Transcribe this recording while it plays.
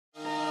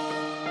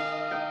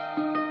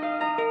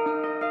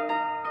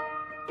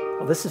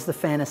Well, this is the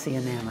Fantasy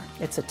Enamor.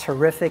 It's a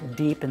terrific,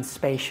 deep and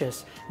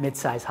spacious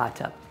mid-size hot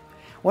tub.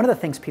 One of the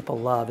things people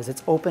love is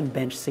its open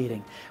bench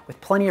seating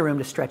with plenty of room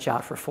to stretch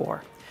out for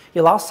four.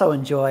 You'll also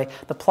enjoy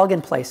the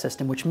plug-and-play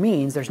system, which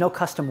means there's no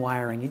custom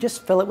wiring. You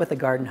just fill it with a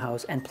garden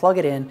hose and plug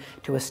it in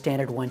to a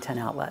standard 110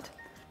 outlet.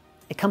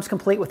 It comes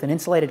complete with an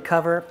insulated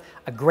cover,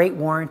 a great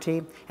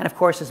warranty, and of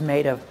course is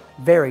made of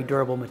very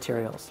durable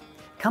materials.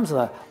 It comes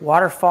with a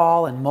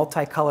waterfall and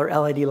multicolor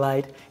LED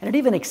light, and it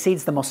even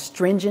exceeds the most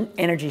stringent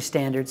energy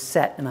standards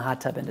set in the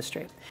hot tub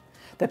industry.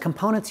 The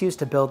components used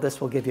to build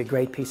this will give you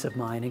great peace of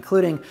mind,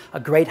 including a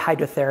great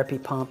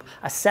hydrotherapy pump,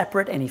 a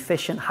separate and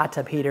efficient hot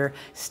tub heater,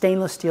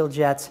 stainless steel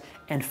jets,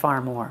 and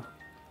far more.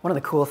 One of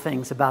the cool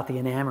things about the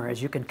Enamor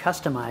is you can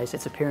customize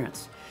its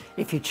appearance.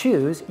 If you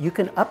choose, you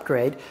can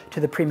upgrade to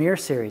the Premier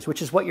series,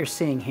 which is what you're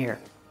seeing here,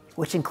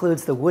 which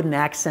includes the wooden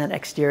accent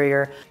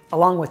exterior,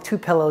 along with 2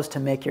 pillows to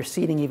make your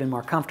seating even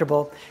more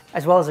comfortable,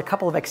 as well as a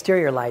couple of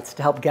exterior lights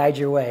to help guide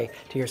your way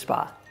to your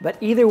spa. But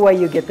either way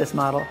you get this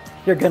model,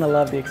 you're going to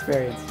love the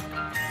experience.